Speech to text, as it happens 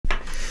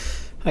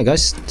Hi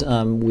guys,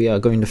 we are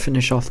going to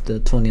finish off the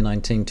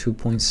 2019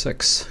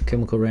 2.6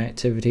 chemical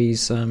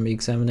reactivities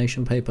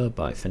examination paper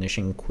by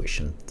finishing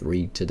question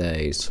 3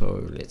 today.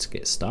 So let's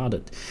get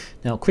started.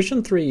 Now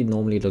question 3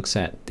 normally looks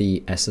at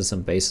the acids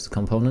and bases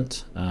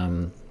component.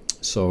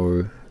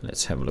 So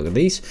let's have a look at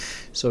these.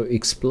 So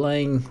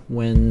explain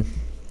when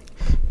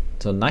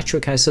the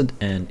nitric acid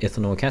and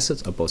ethanoic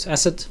acid are both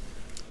acid,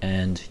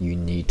 and you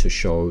need to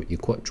show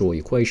draw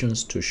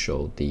equations to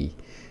show the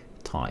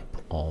type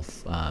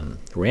of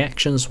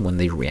reactions when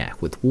they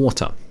react with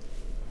water.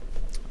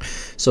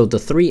 So the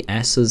three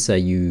acids that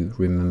you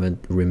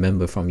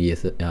remember from year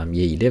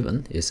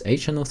 11 is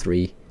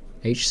HNO3,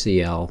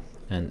 HCl,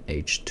 and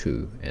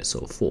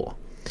H2SO4.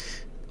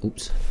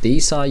 Oops,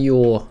 these are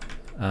your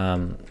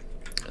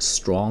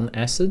strong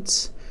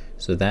acids.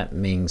 So that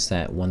means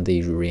that when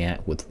they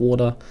react with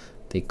water,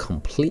 they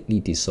completely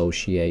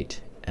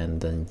dissociate, and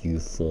then you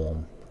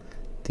form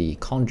the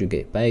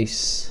conjugate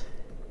base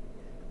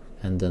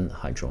and then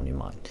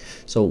hydronyl.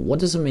 So what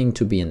does it mean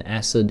to be an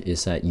acid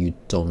is that you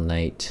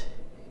donate,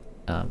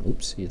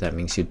 that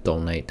means you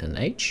donate an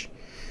H.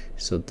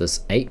 So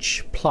this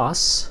H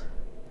plus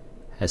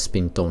has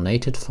been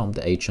donated from the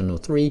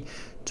HNO3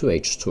 to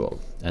H2O,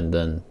 and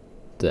then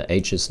the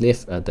H is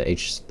left, the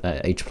H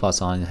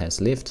plus ion has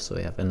left, so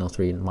we have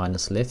NO3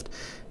 minus left,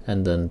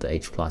 and then the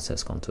H plus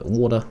has gone to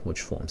water,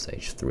 which forms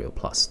H3O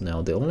plus.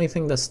 Now the only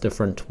thing that's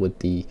different with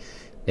the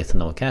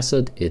ethanoic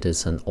acid, it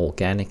is an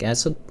organic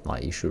acid.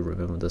 Like, you should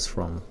remember this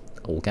from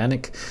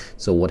organic.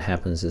 So what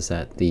happens is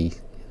that the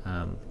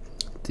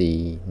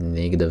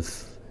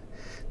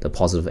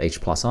positive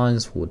H plus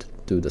ions would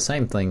do the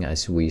same thing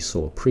as we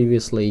saw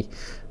previously,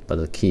 but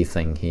the key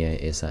thing here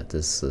is that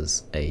this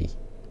is a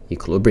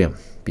equilibrium.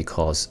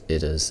 Because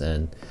it is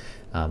an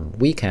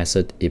weak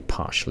acid, it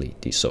partially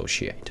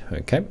dissociate.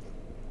 Okay,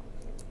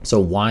 so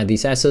why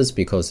these acids?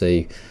 Because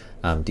they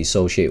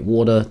dissociate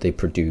water, they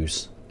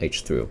produce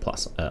H3O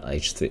plus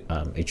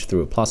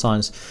H3O plus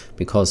ions.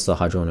 Because the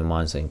hydronium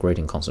ions are in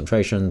greater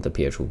concentration, the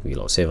pH will be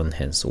below 7,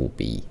 hence will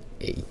be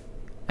a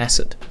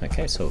acid.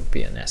 Okay, so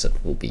be an acid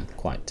will be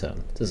quite this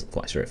is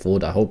quite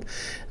straightforward, I hope,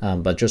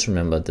 but just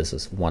remember, this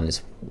is one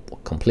is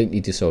completely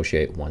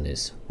dissociate, one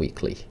is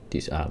weakly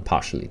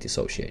partially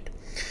dissociate.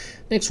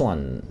 Next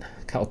one,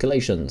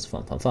 calculations.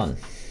 Fun.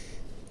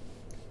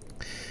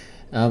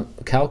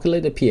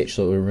 Calculate the pH.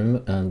 So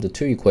remember the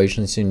two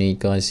equations you need,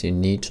 guys. You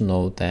need to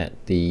know that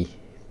the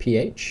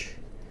pH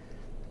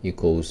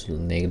equals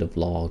negative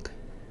log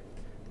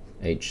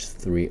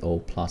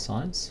H3O plus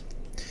ions,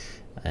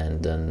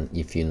 and then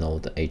if you know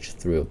the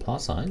H3O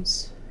plus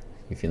ions,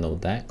 if you know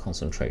that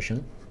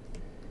concentration,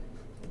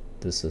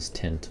 this is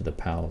 10 to the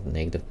power of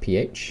negative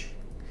pH,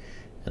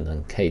 and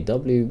then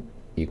Kw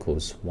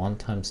equals 1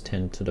 times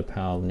 10 to the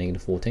power of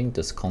negative 14.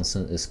 This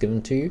constant is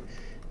given to you.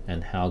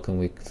 And how can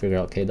we figure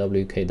out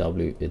Kw?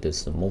 Kw, it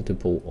is the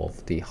multiple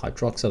of the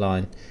hydroxide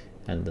ion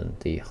and then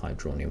the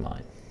hydronium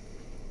ion.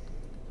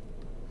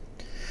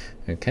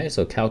 Okay,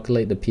 so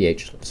calculate the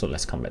pH. So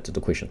let's come back to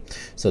the question.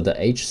 So the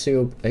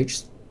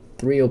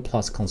H3O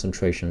plus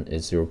concentration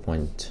is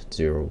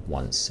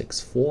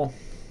 0.0164.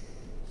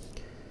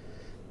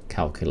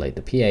 Calculate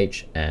the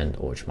pH and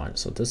OH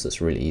minus. So this is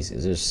really easy.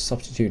 Just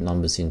substitute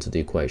numbers into the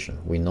equation.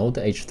 We know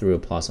the H3O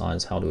plus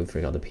ions. How do we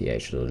figure out the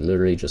pH? So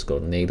literally just go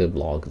negative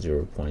log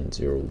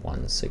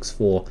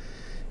 0.0164,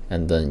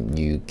 and then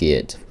you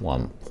get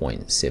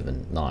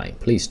 1.79.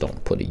 Please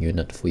don't put a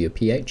unit for your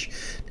pH.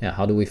 Now,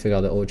 how do we figure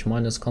out the OH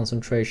minus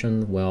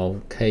concentration?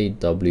 Well,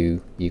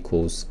 Kw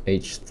equals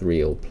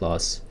H3O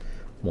plus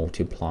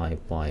multiplied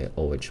by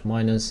OH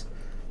minus.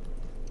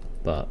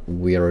 But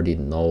we already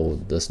know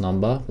this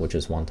number, which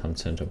is 1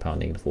 times 10 to the power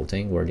negative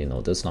 14. We already know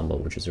this number,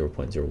 which is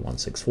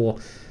 0.0164.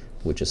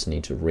 We just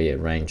need to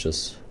rearrange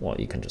this. Well,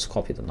 you can just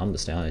copy the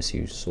numbers down as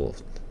you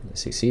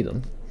see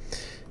them.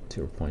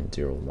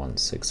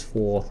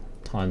 0.0164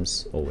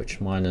 times OH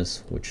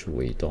minus, which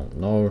we don't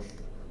know.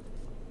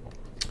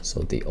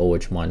 So the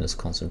OH minus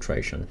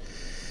concentration,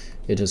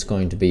 it is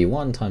going to be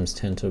 1 times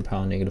 10 to the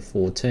power negative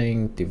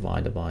 14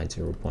 divided by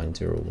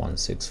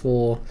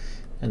 0.0164,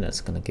 and that's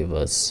going to give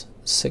us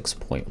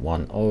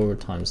 6.10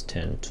 times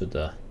 10 to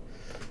the,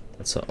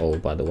 that's an O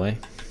by the way,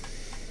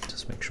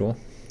 just make sure,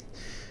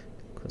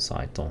 because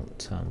I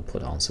don't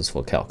put answers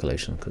for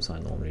calculation, because I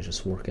normally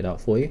just work it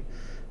out for you,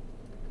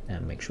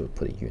 and make sure we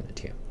put a unit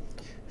here.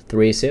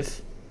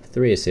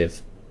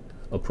 3SF,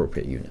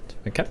 appropriate unit.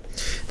 Okay,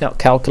 now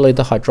calculate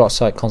the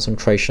hydroxide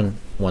concentration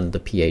when the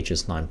pH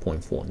is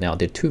 9.4. Now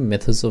there are two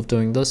methods of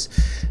doing this.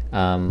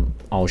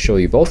 I'll show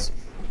you both.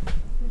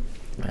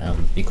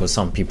 Because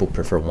some people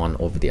prefer one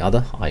over the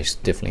other. I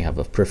definitely have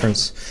a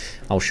preference.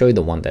 I'll show you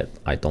the one that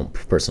I don't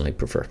personally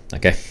prefer.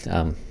 Okay,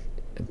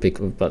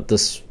 but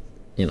this,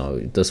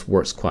 this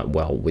works quite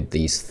well with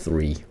these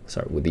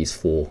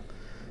four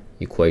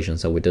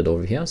equations that we did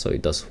over here. So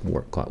it does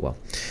work quite well.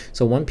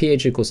 So when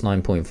pH equals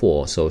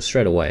 9.4, so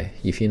straight away,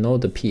 if you know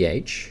the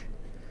pH,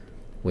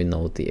 we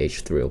know the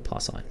H3O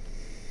plus ion.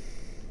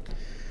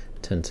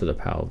 10 to the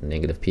power of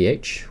negative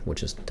pH,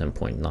 which is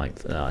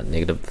 10.9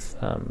 negative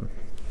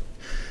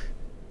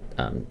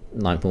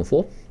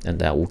 9.4, and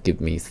that will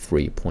give me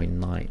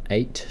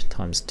 3.98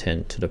 times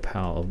 10 to the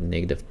power of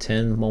negative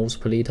 10 moles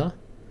per liter.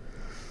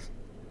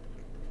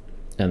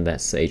 And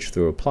that's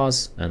H3O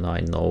plus, and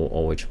I know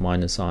OH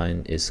minus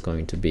ion is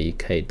going to be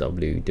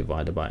Kw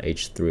divided by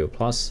H3O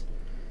plus.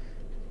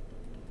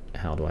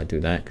 How do I do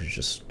that?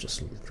 Because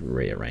just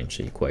rearrange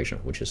the equation,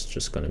 which is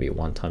just going to be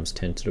 1 times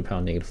 10 to the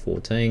power negative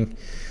 14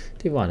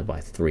 divided by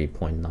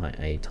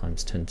 3.98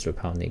 times 10 to the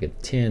power negative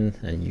 10,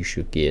 and you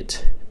should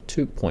get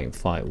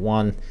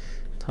 2.51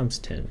 times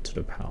 10 to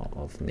the power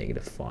of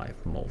negative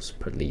 5 moles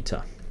per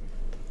liter.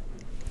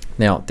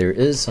 Now, there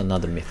is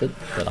another method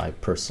that I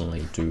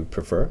personally do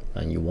prefer,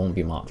 and you won't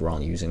be marked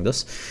wrong using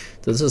this.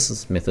 This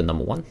is method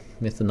number 1.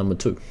 Method number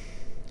 2.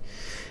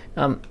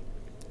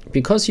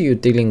 Because you're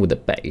dealing with a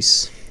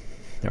base,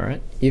 all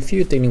right, if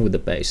you're dealing with the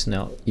base,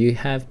 now you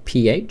have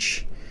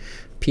pH.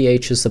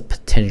 pH is a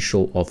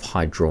potential of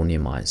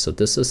hydronium ions, so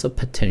this is a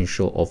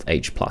potential of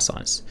H plus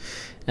ions.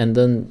 And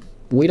then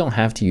we don't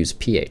have to use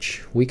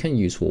pH, we can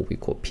use what we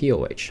call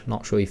POH.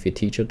 Not sure if your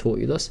teacher taught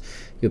you this.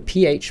 Your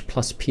pH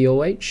plus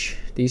POH,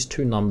 these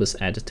two numbers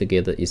added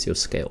together is your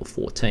scale of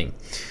 14.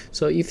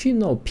 So if you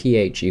know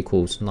pH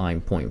equals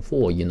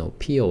 9.4, you know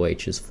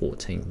POH is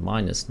 14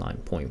 minus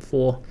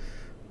 9.4,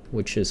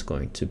 which is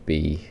going to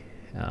be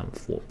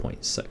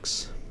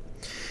 4.6.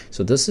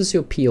 So this is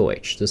your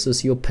POH, this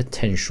is your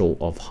potential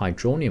of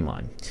hydronium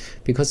ion.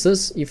 Because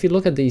this, if you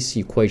look at these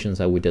equations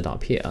that we did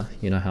up here,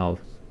 you know how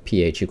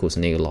pH equals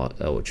negative log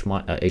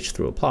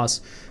H3O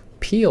plus,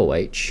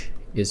 POH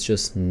is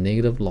just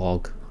negative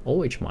log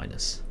OH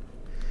minus.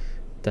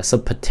 That's a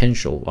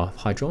potential of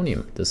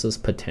hydronium. This is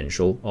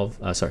potential of,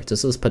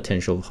 this is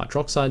potential of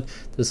hydroxide,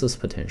 this is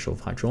potential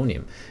of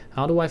hydronium.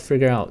 How do I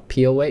figure out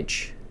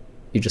POH?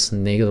 You just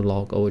negative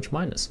log OH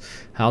minus.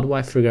 How do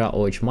I figure out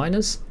OH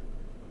minus?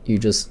 You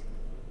just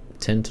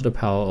 10 to the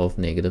power of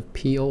negative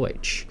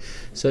POH.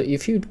 So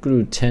if you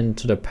do 10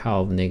 to the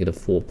power of negative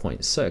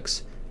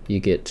 4.6, you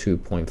get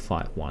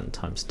 2.51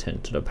 times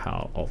 10 to the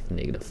power of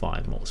negative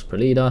 5 moles per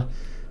liter,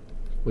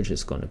 which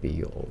is going to be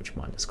your OH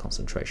minus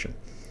concentration.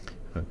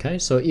 Okay,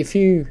 so if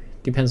you,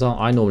 depends on,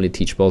 I normally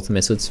teach both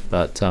methods,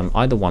 but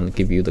either one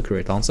give you the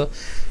correct answer.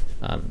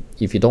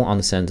 If you don't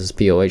understand this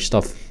POH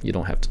stuff, you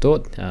don't have to do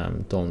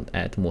it. Don't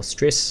add more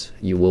stress.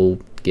 You will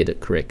get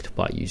it correct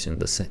by using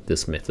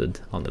this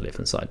method on the left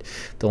hand side.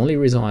 The only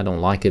reason I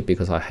don't like it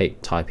because I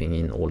hate typing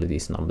in all of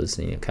these numbers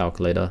in your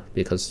calculator,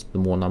 because the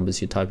more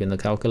numbers you type in the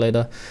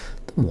calculator,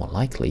 the more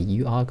likely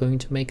you are going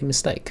to make a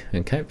mistake.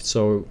 Okay,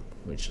 so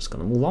we're just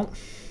going to move on.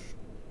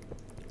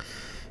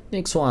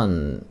 Next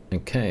one.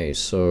 Okay,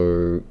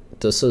 so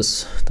this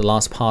is the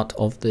last part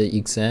of the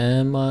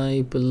exam,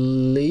 I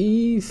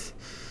believe.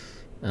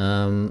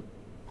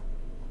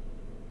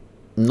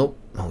 Nope.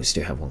 Oh, we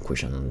still have one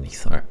question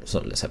underneath. All right,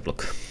 so let's have a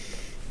look.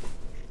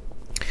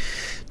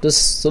 The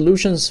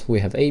solutions,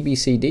 we have A, B,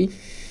 C, D.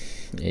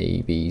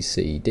 A, B,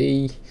 C,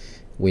 D.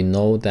 We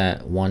know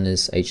that one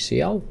is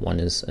HCl,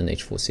 one is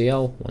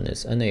NH4Cl, one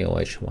is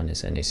NaOH, one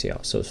is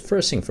NaCl. So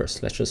first thing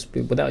first, let's just,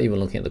 without even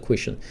looking at the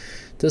question,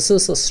 this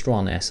is a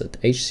strong acid.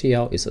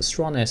 HCl is a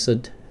strong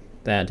acid.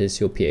 That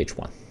is your pH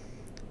 1.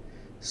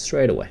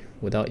 Straight away,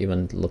 without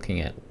even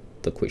looking at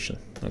the question.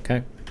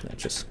 Okay,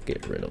 let's just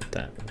get rid of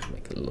that,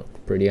 make it look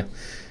prettier.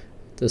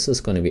 This is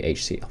going to be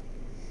HCl.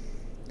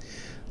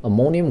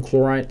 Ammonium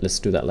chloride, let's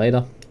do that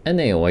later.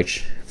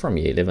 NaOH from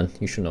year 11,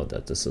 you should know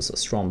that this is a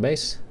strong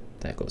base.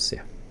 That goes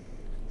there.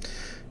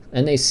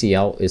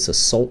 NaCl is a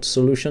salt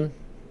solution,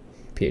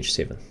 pH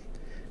 7.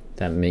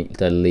 That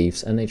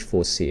leaves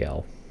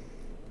NH4Cl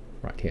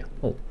right here.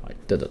 Oh, I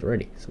did it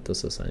already. So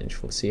this is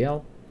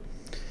NH4Cl.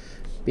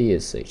 B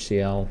is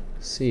HCl.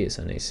 C is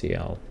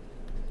NaCl.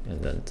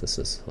 And then this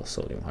is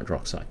sodium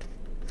hydroxide.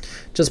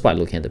 Just by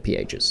looking at the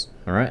pHs.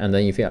 All right. And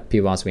then if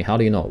people ask me, how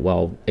do you know?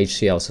 Well,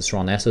 HCl is a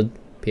strong acid,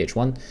 pH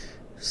 1.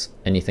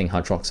 Anything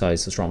hydroxide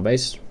is a strong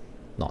base.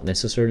 Not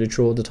necessarily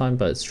true all the time,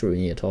 but it's true in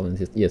year 12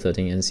 and year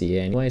 13 NCEA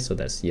anyway. So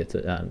that's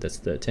that's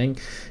 13.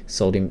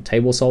 Sodium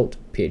table salt,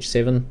 pH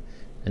 7,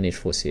 and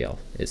H4Cl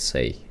is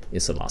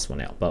the last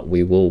one out, but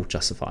we will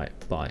justify it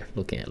by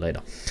looking at it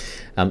later.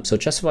 So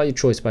justify your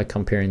choice by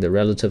comparing the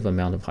relative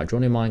amount of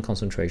hydronium ion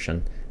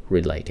concentration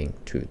relating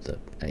to the,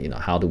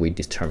 how do we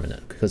determine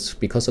it?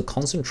 Because the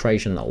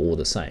concentration are all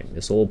the same.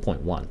 It's all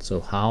 0.1. So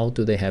how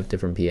do they have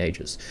different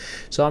pHs?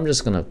 So I'm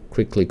just gonna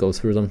quickly go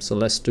through them. So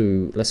let's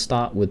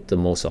start with the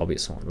most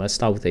obvious one. Let's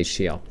start with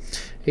HCl.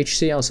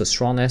 HCl is a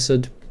strong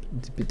acid,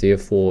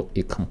 therefore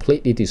it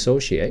completely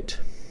dissociates,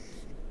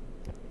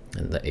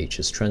 and the H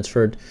is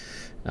transferred.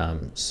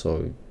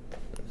 So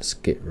let's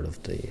get rid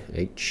of the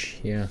H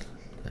here.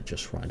 Let's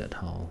just write it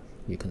how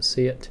you can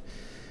see it.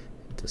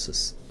 This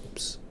is,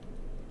 oops.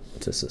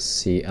 This is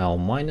Cl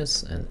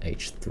minus and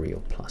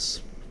H3O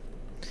plus.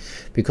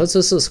 Because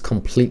this is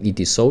completely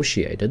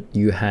dissociated,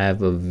 you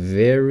have a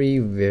very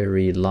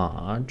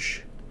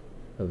large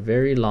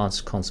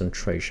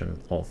concentration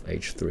of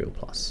H3O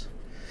plus.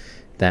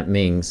 That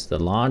means the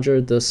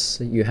larger this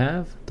you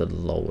have, the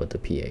lower the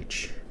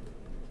pH.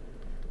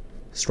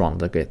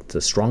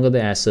 The stronger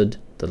the acid,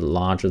 the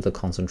larger the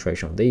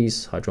concentration of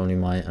these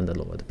hydronium ion and the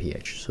lower the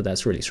pH. So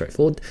that's really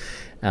straightforward.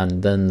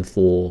 And then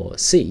for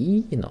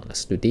C,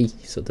 let's do D.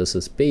 So this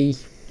is B.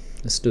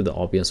 Let's do the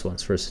obvious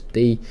ones first.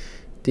 D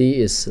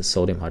is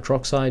sodium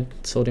hydroxide.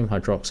 Sodium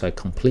hydroxide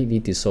completely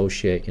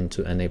dissociate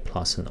into Na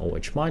plus and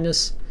OH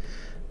minus.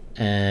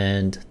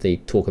 And they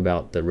talk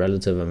about the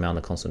relative amount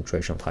of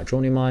concentration of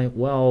hydronium ion.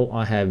 Well,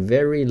 I have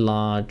very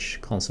large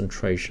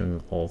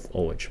concentration of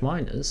OH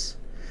minus.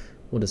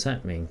 What does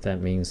that mean? That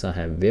means I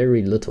have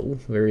very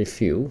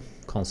few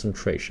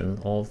concentration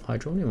of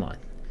hydronium ion.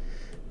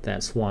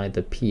 That's why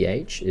the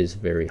pH is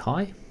very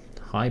high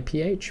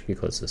pH,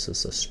 because this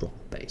is a strong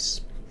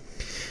base.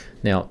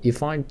 Now,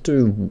 if I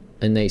do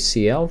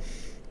NaCl,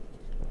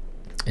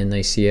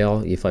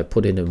 if I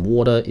put it in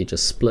water, it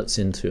just splits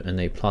into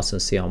Na plus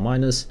and Cl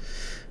minus.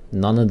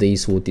 None of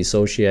these will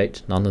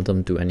dissociate. None of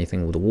them do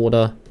anything with the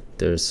water.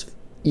 There's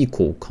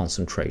equal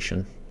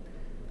concentration.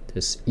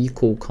 There's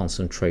equal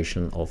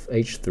concentration of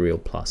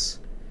H3O plus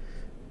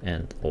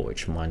and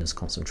OH minus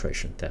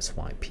concentration. That's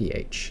why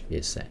pH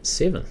is at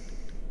 7.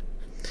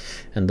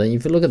 And then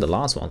if you look at the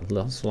last one, the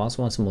last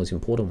one's the most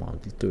important one.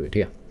 Let's do it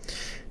here.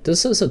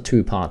 This is a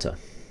two-parter.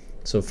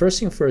 So first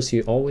thing first,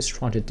 you always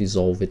try to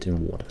dissolve it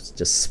in water.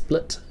 Just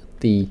split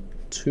the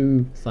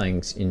two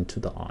things into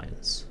the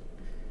ions.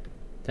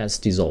 That's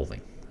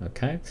dissolving,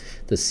 okay?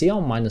 The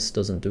Cl minus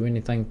doesn't do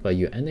anything, but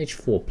your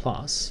NH4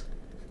 plus,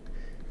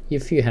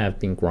 if you have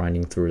been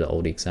grinding through the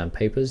old exam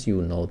papers, you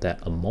will know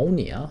that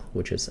ammonia,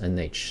 which is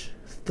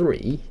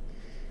NH3,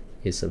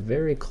 is a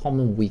very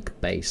common weak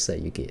base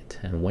that you get.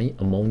 And when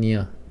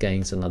ammonia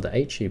gains another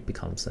H, it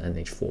becomes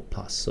NH4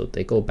 plus. So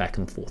they go back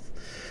and forth.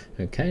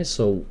 Okay,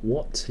 so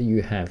what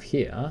you have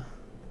here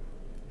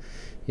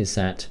is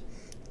that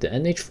the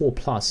NH4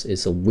 plus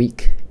is a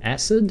weak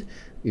acid.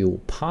 It will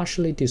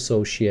partially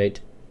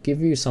dissociate,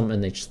 give you some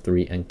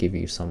NH3 and give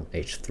you some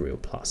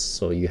H3O plus.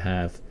 So you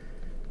have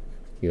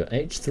your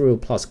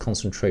H3O plus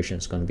concentration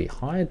is going to be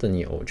higher than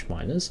your OH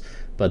minus,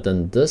 but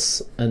then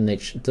this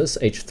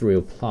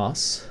H3O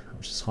plus,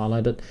 which is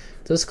highlighted,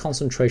 this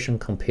concentration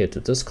compared to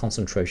this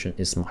concentration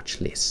is much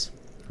less.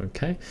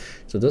 Okay,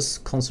 so this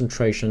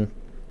concentration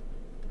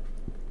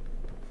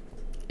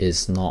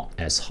is not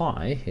as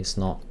high, it's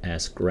not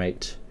as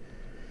great,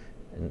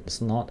 and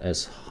it's not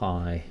as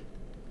high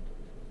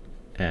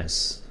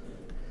as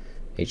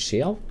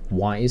HCl.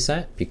 Why is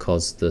that?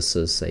 Because this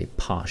is a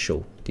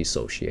partial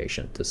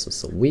dissociation. This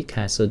is a weak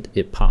acid,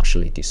 it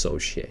partially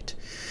dissociates.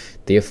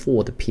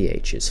 Therefore, the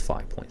pH is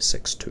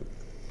 5.62.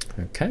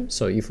 Okay,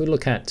 so if we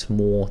look at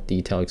more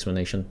detailed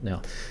explanation,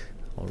 now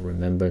I'll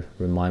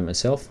remind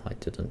myself, I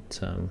didn't,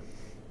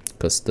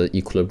 because the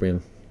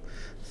equilibrium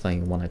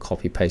thing, when I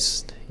copy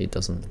paste, it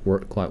doesn't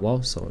work quite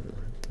well. So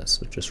that's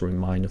just a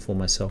reminder for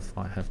myself.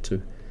 I have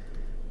to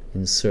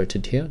insert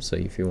it here. So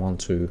if you want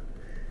to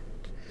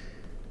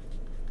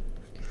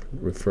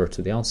refer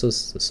to the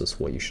answers, this is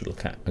what you should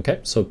look at. Okay,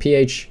 so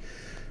pH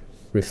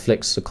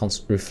reflects the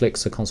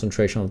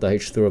concentration of the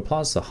H3O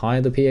plus. The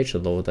higher the pH, the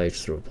lower the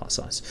H3O plus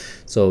size.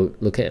 So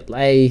look at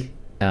A,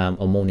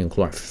 ammonium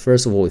chloride.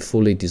 First of all, it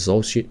fully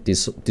dissolves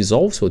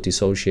or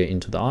dissociate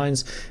into the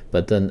ions,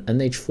 but then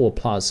NH4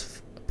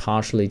 plus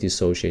partially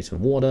dissociates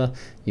in water.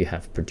 You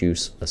have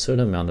produced a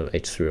certain amount of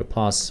H3O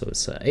plus, so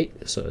it's a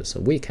 8, so it's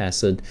a weak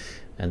acid,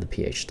 and the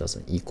pH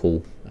doesn't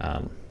equal.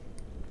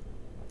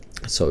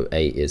 So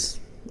A is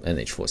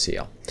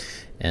NH4Cl,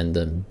 and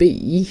then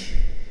B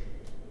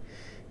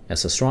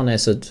as a strong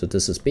acid. So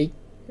this is B.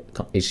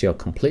 HCl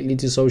completely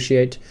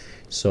dissociate,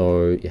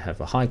 so you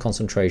have a high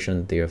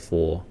concentration,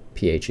 therefore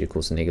pH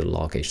equals negative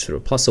log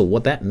H3O plus. So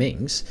what that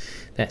means,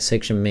 that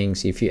section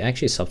means if you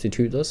actually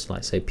substitute this,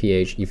 like say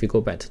pH, if you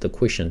go back to the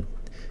question,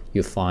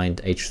 you find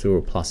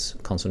H3O plus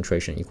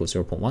concentration equals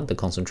 0.1, the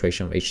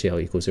concentration of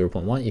HCl equals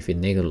 0.1. If you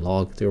negative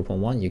log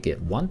 0.1, you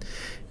get 1,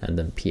 and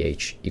then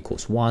pH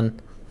equals 1.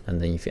 And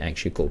then if you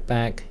actually go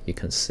back, you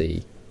can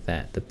see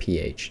that the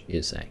pH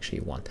is actually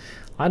 1.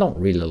 I don't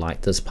really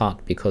like this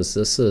part because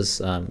this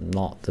is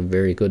not a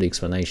very good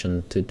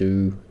explanation to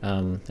do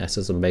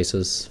acids and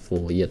bases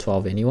for year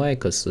 12 anyway,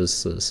 because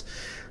this is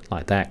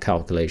like that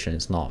calculation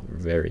is not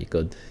very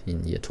good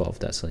in year 12.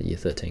 That's a year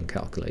 13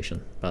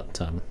 calculation,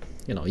 but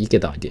you know, you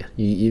get the idea.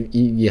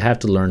 You have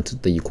to learn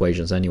the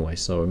equations anyway,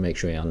 so make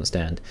sure you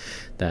understand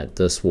that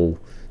this will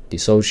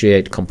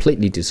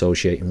completely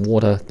dissociate in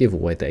water, give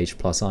away the H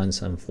plus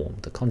ions and form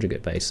the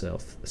conjugate base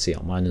of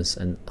Cl minus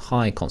and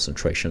high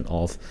concentration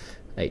of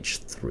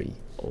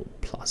H3O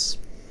plus.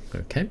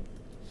 Okay,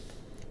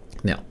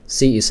 now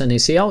C is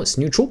NaCl, it's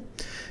neutral,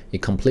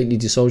 it completely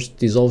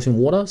dissolves in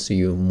water, so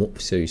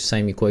you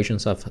same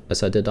equations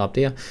as I did up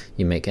there.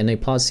 You make Na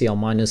plus Cl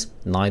minus,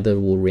 neither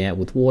will react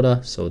with water,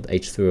 so the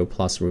H3O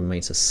plus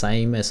remains the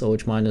same as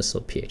OH minus, so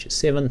pH is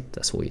 7.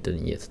 That's what we did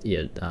in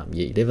year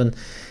 11.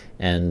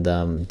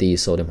 And D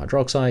sodium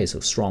hydroxide is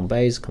a strong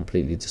base,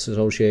 completely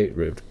dissociate,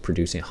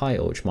 producing high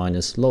OH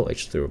minus, low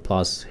H3O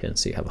plus,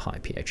 hence you have a high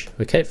pH.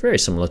 Okay, very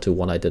similar to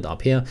what I did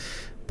up here,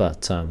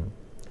 but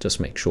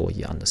just make sure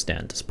you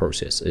understand this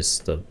process is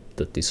the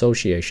the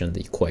dissociation,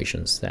 the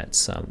equations,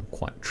 that's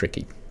quite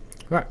tricky.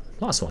 Right,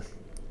 last one.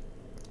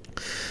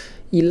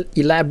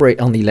 Elaborate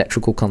on the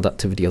electrical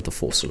conductivity of the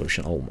force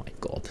solution. Oh my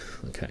god.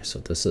 Okay, so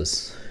this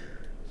is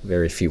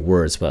very few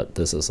words, but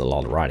this is a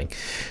lot of writing.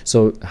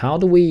 So how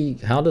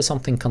does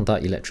something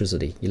conduct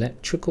electricity?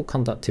 Electrical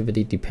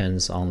conductivity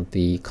depends on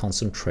the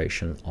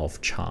concentration of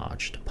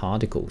charged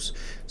particles.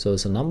 So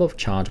it's a number of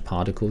charged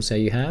particles that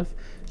you have.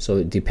 So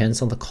it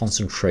depends on the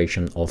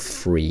concentration of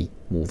free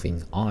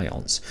moving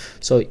ions.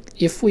 So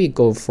if we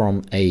go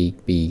from A,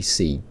 B,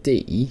 C,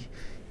 D,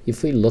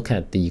 if we look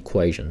at the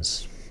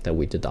equations that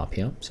we did up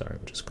here, sorry,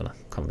 I'm just gonna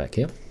come back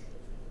here.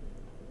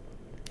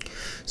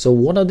 So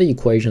what are the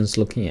equations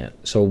looking at?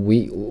 So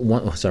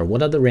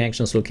what are the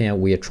reactions looking at?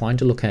 We are trying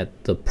to look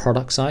at the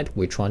product side.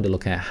 We're trying to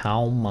look at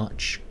how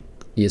much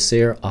is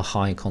there a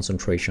high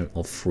concentration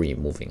of free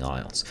moving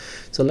ions.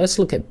 So let's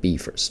look at B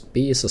first.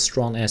 B is a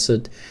strong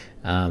acid.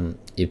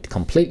 It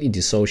completely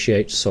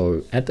dissociates.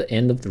 So at the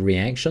end of the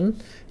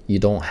reaction, you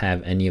don't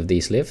have any of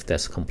these left.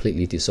 That's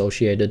completely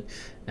dissociated.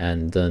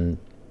 And then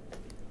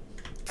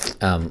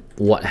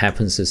what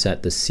happens is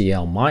that the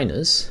Cl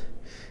minus,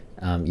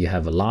 you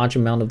have a large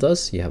amount of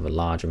this, you have a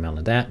large amount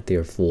of that,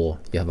 therefore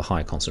you have a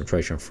high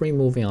concentration of free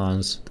moving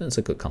ions, then it's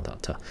a good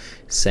conductor.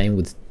 Same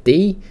with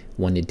D,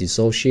 when it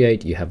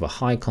dissociate, you have a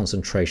high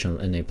concentration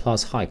of Na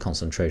plus, high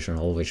concentration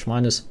of OH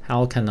minus.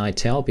 How can I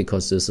tell?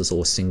 Because this is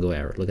all single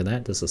arrow. Look at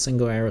that, this is a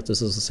single arrow,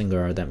 this is a single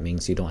arrow. That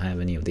means you don't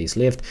have any of these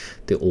left.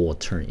 They all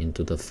turn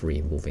into the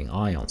free moving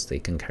ions. They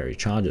can carry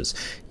charges.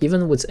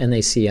 Even with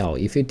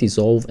NaCl, if you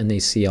dissolve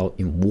NaCl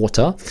in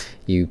water,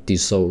 you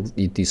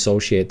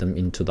dissociate them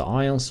into the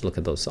ions. Look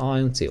at those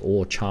ions, they're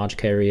all charge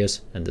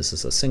carriers, and this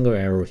is a single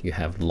arrow. You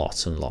have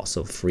lots and lots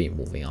of free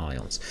moving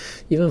ions.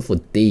 Even for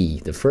D,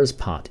 the first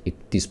part, it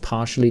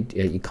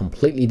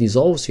completely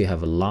dissolves. You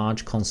have a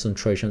large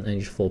concentration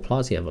NH4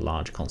 plus, you have a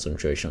large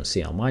concentration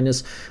Cl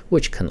minus,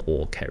 which can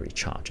all carry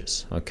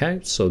charges. Okay,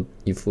 so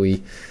if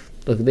we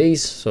look at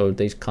these, so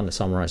they kind of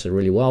summarize it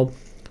really well.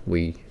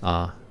 We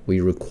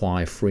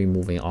require free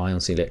moving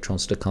ions,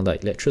 electrons to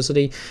conduct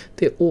electricity.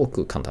 They're all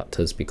good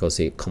conductors because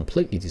they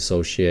completely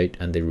dissociate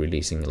and they're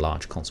releasing a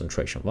large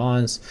concentration of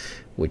ions,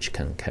 which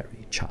can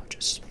carry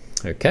charges.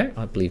 Okay,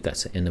 I believe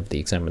that's the end of the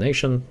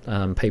examination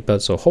paper.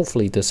 So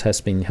hopefully this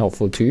has been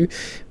helpful too.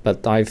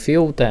 But I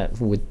feel that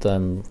with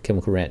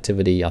chemical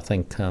reactivity, I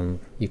think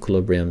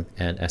equilibrium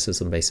and acids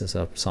and bases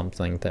are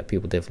something that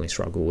people definitely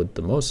struggle with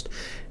the most.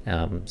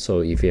 So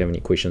if you have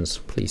any questions,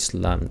 please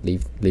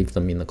leave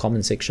them in the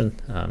comment section.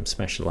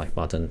 Smash the like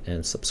button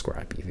and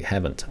subscribe if you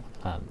haven't.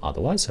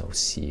 Otherwise, I'll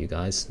see you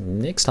guys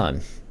next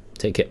time.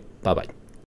 Take care. Bye bye.